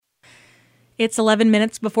It's 11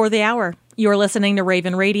 minutes before the hour. You're listening to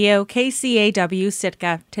Raven Radio, KCAW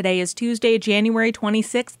Sitka. Today is Tuesday, January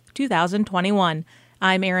 26, 2021.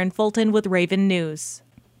 I'm Erin Fulton with Raven News.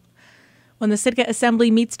 When the Sitka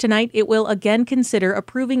Assembly meets tonight, it will again consider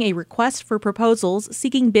approving a request for proposals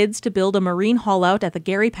seeking bids to build a marine haulout at the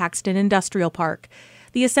Gary Paxton Industrial Park.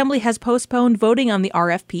 The Assembly has postponed voting on the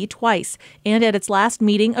RFP twice, and at its last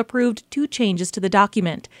meeting approved 2 changes to the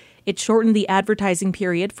document. It shortened the advertising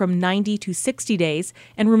period from 90 to 60 days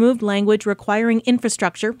and removed language requiring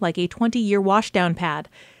infrastructure like a 20-year washdown pad.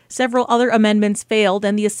 Several other amendments failed,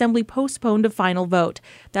 and the Assembly postponed a final vote.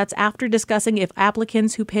 That's after discussing if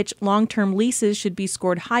applicants who pitch long-term leases should be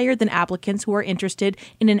scored higher than applicants who are interested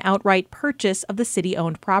in an outright purchase of the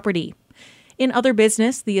city-owned property. In other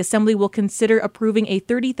business, the Assembly will consider approving a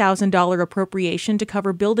 $30,000 appropriation to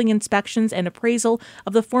cover building inspections and appraisal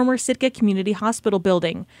of the former Sitka Community Hospital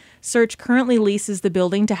building. Search currently leases the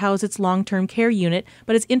building to house its long-term care unit,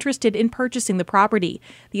 but is interested in purchasing the property.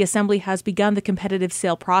 The Assembly has begun the competitive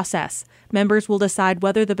sale process. Members will decide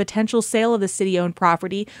whether the potential sale of the city-owned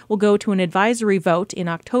property will go to an advisory vote in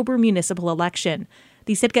October municipal election.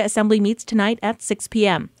 The Sitka Assembly meets tonight at 6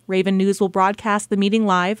 p.m. Raven News will broadcast the meeting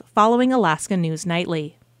live following Alaska News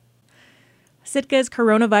Nightly. Sitka's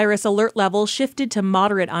coronavirus alert level shifted to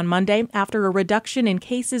moderate on Monday after a reduction in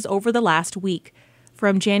cases over the last week.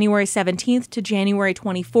 From January 17th to January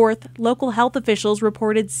 24th, local health officials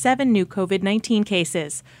reported 7 new COVID-19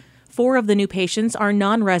 cases. 4 of the new patients are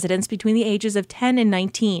non-residents between the ages of 10 and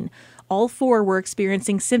 19. All 4 were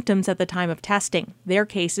experiencing symptoms at the time of testing. Their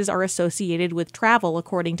cases are associated with travel,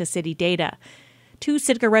 according to city data. 2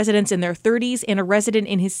 Sitka residents in their 30s and a resident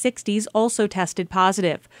in his 60s also tested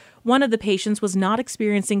positive. One of the patients was not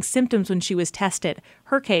experiencing symptoms when she was tested.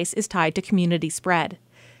 Her case is tied to community spread.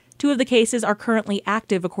 2 of the cases are currently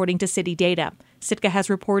active, according to city data. Sitka has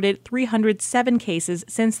reported 307 cases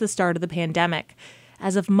since the start of the pandemic.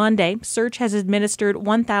 As of Monday, Search has administered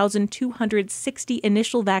 1,260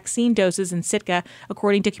 initial vaccine doses in Sitka,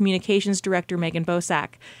 according to Communications Director Megan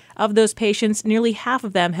Bosak. Of those patients, nearly half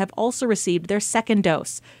of them have also received their second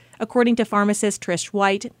dose. According to pharmacist Trish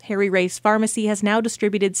White, Harry Race Pharmacy has now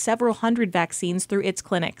distributed several hundred vaccines through its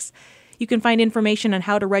clinics. You can find information on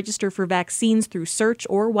how to register for vaccines through Search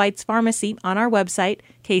or White's Pharmacy on our website,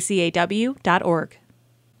 kcaw.org.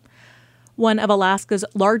 One of Alaska's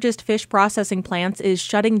largest fish processing plants is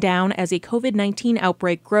shutting down as a COVID-19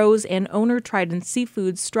 outbreak grows and owner Trident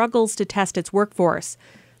Seafoods struggles to test its workforce.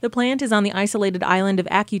 The plant is on the isolated island of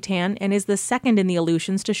Akutan and is the second in the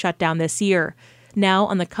Aleutians to shut down this year. Now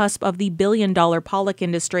on the cusp of the billion-dollar pollock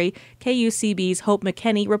industry, KUCB's Hope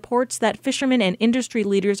McKenney reports that fishermen and industry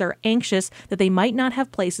leaders are anxious that they might not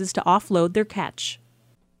have places to offload their catch.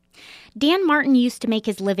 Dan Martin used to make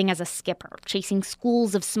his living as a skipper, chasing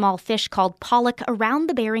schools of small fish called pollock around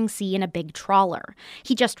the Bering Sea in a big trawler.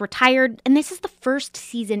 He just retired, and this is the first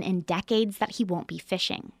season in decades that he won't be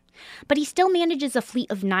fishing. But he still manages a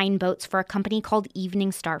fleet of 9 boats for a company called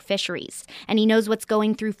Evening Star Fisheries, and he knows what's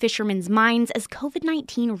going through fishermen's minds as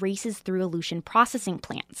COVID-19 races through Aleutian processing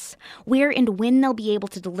plants, where and when they'll be able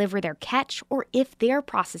to deliver their catch, or if their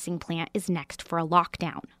processing plant is next for a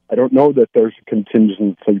lockdown. I don't know that there's a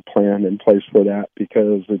contingency plan in place for that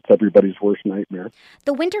because it's everybody's worst nightmare.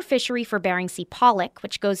 The winter fishery for Bering Sea pollock,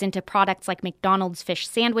 which goes into products like McDonald's fish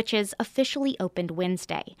sandwiches, officially opened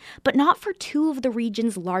Wednesday, but not for 2 of the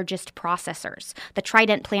region's largest processors. The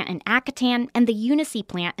Trident plant in Akutan and the Unisea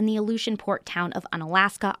plant in the Aleutian port town of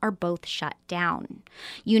Unalaska are both shut down.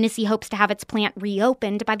 Unisea hopes to have its plant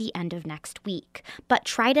reopened by the end of next week, but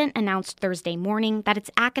Trident announced Thursday morning that its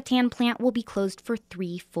Akutan plant will be closed for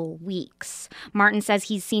 3 full weeks. Martin says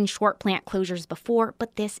he's seen short plant closures before,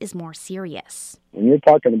 but this is more serious. When you're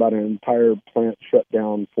talking about an entire plant shut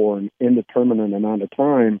down for an indeterminate amount of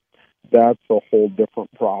time, that's a whole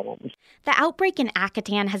different problem. The outbreak in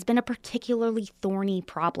Akutan has been a particularly thorny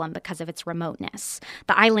problem because of its remoteness.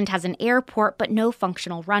 The island has an airport but no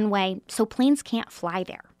functional runway, so planes can't fly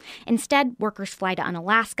there. Instead, workers fly to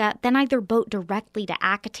Unalaska, then either boat directly to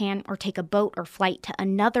Akutan or take a boat or flight to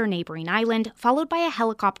another neighboring island, followed by a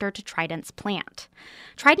helicopter to Trident's plant.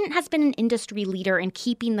 Trident has been an industry leader in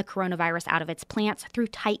keeping the coronavirus out of its plants through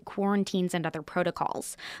tight quarantines and other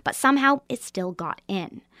protocols, but somehow it still got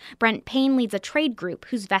in. Brent Payne leads a trade group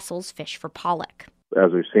whose vessels fish for pollock.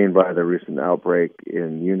 As we've seen by the recent outbreak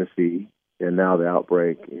in Unisea and now the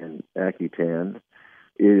outbreak in Akutan,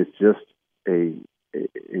 it is just a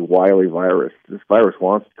wily virus this virus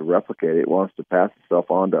wants to replicate. It wants to pass itself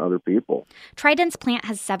on to other people. Trident's plant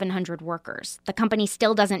has 700 workers. The company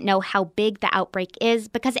still doesn't know how big the outbreak is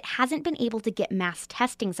because it hasn't been able to get mass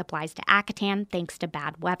testing supplies to Akutan thanks to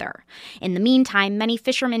bad weather. In the meantime, many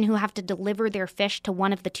fishermen who have to deliver their fish to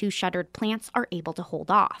one of the 2 shuttered plants are able to hold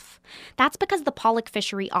off. That's because the pollock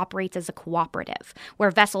fishery operates as a cooperative,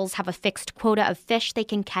 where vessels have a fixed quota of fish they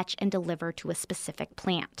can catch and deliver to a specific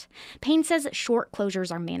plant. Payne says short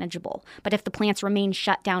closures are manageable, but if the plants remain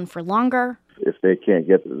shut down for longer... If they can't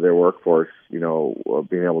get their workforce,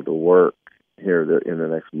 being able to work here in the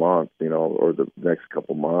next month, or the next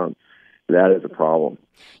couple months, that is a problem.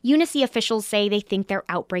 Unisea officials say they think their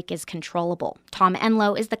outbreak is controllable. Tom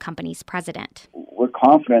Enlow is the company's president. We're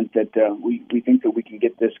confident that we think that we can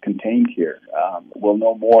get this contained here. We'll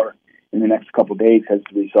know more in the next couple of days as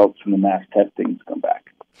the results from the mass testing come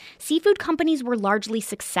back. Seafood companies were largely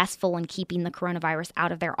successful in keeping the coronavirus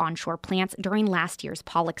out of their onshore plants during last year's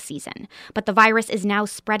pollock season. But the virus is now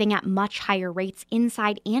spreading at much higher rates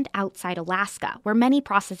inside and outside Alaska, where many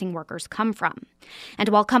processing workers come from. And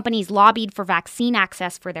while companies lobbied for vaccine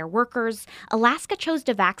access for their workers, Alaska chose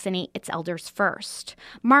to vaccinate its elders first.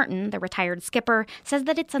 Martin, the retired skipper, says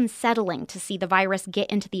that it's unsettling to see the virus get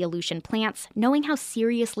into the Aleutian plants, knowing how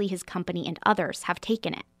seriously his company and others have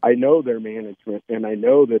taken it. I know their management, and I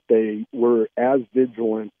know that they were as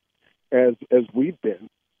vigilant as we've been.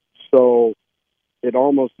 So it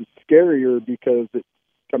almost is scarier because it's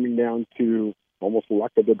coming down to almost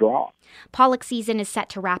luck of the draw. Pollock season is set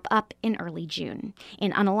to wrap up in early June.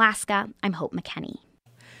 In Unalaska, I'm Hope McKenney.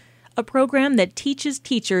 A program that teaches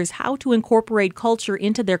teachers how to incorporate culture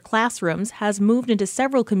into their classrooms has moved into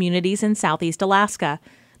several communities in Southeast Alaska.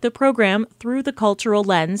 The program, Through the Cultural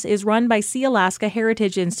Lens, is run by Sealaska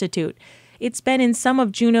Heritage Institute. It's been in some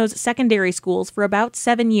of Juneau's secondary schools for about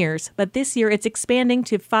 7 years, but this year it's expanding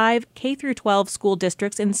to 5 K-12 school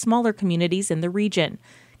districts in smaller communities in the region.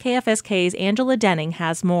 KFSK's Angela Denning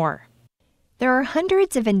has more. There are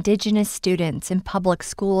hundreds of Indigenous students in public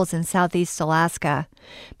schools in Southeast Alaska,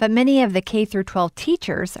 but many of the K-12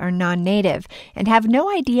 teachers are non-native and have no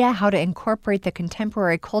idea how to incorporate the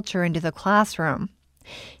contemporary culture into the classroom.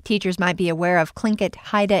 Teachers might be aware of Tlingit,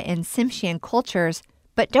 Haida, and Tsimshian cultures,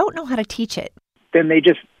 but don't know how to teach it. Then they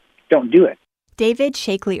just don't do it. David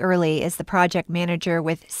Shakely-Early is the project manager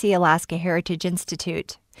with Sealaska Heritage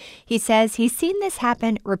Institute. He says he's seen this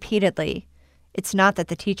happen repeatedly. It's not that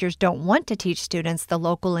the teachers don't want to teach students the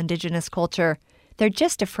local Indigenous culture. They're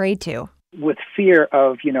just afraid to. With fear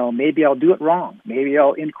of, maybe I'll do it wrong. Maybe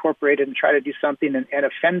I'll incorporate it and try to do something and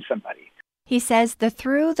offend somebody. He says the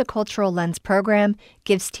Through the Cultural Lens program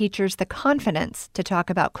gives teachers the confidence to talk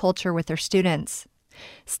about culture with their students.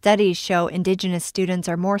 Studies show Indigenous students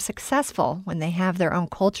are more successful when they have their own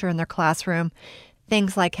culture in their classroom.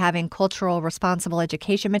 Things like having cultural responsible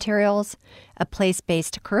education materials, a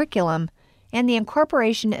place-based curriculum, and the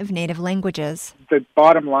incorporation of native languages. The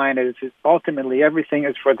bottom line is ultimately everything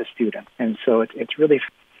is for the student. And so it's really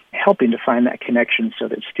helping to find that connection so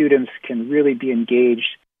that students can really be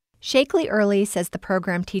engaged. Shakely-Early says the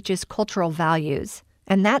program teaches cultural values,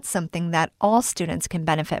 and that's something that all students can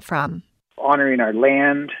benefit from. Honoring our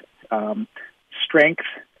land, strength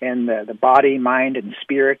and the body, mind, and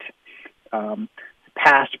spirit,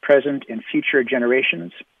 past, present, and future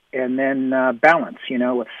generations, and then balance,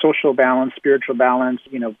 with social balance, spiritual balance,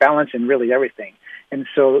 balance in really everything. And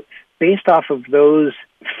so based off of those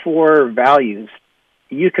 4 values,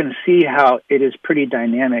 you can see how it is pretty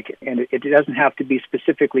dynamic, and it doesn't have to be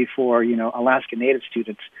specifically for, Alaska Native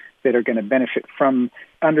students that are going to benefit from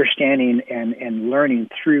understanding and learning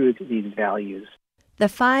through these values. The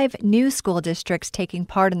 5 new school districts taking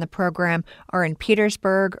part in the program are in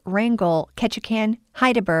Petersburg, Wrangell, Ketchikan,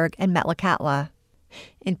 Heidelberg, and Metlakatla.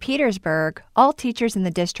 In Petersburg, all teachers in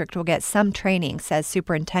the district will get some training, says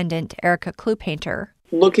Superintendent Erica Klupainter.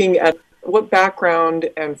 Looking at what background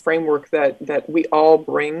and framework that we all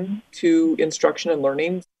bring to instruction and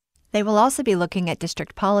learning. They will also be looking at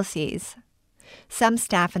district policies. Some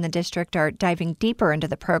staff in the district are diving deeper into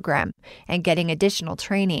the program and getting additional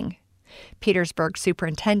training. Petersburg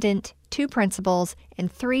superintendent, 2 principals,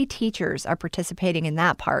 and 3 teachers are participating in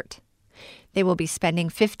that part. They will be spending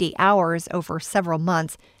 50 hours over several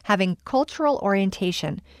months having cultural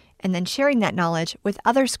orientation and then sharing that knowledge with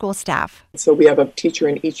other school staff. So we have a teacher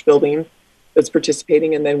in each building that's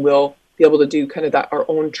participating, and then we'll be able to do kind of our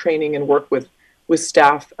own training and work with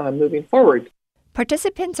staff moving forward.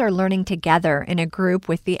 Participants are learning together in a group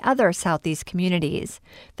with the other Southeast communities.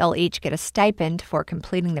 They'll each get a stipend for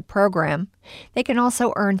completing the program. They can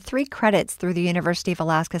also earn 3 credits through the University of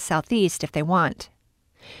Alaska Southeast if they want.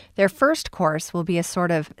 Their first course will be a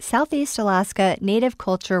sort of Southeast Alaska Native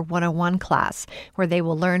Culture 101 class, where they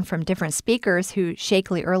will learn from different speakers who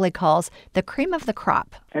Shakely Early calls the cream of the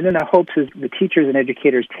crop. And then the hopes is the teachers and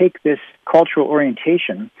educators take this cultural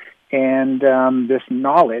orientation and this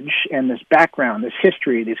knowledge and this background, this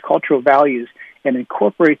history, these cultural values, and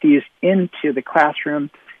incorporate these into the classroom,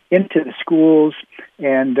 into the schools,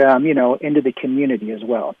 and, into the community as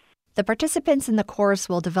well. The participants in the course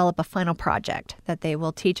will develop a final project that they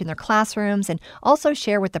will teach in their classrooms and also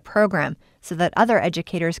share with the program so that other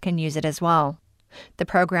educators can use it as well. The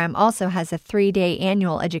program also has a 3-day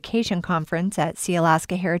annual education conference at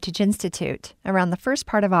Sealaska Heritage Institute around the first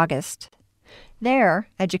part of August. There,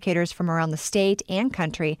 educators from around the state and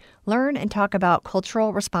country learn and talk about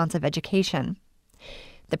cultural responsive education.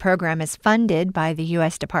 The program is funded by the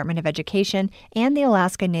U.S. Department of Education and the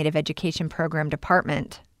Alaska Native Education Program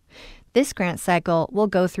Department. This grant cycle will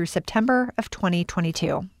go through September of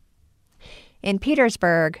 2022. In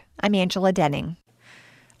Petersburg, I'm Angela Denning.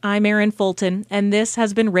 I'm Erin Fulton, and this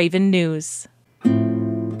has been Raven News.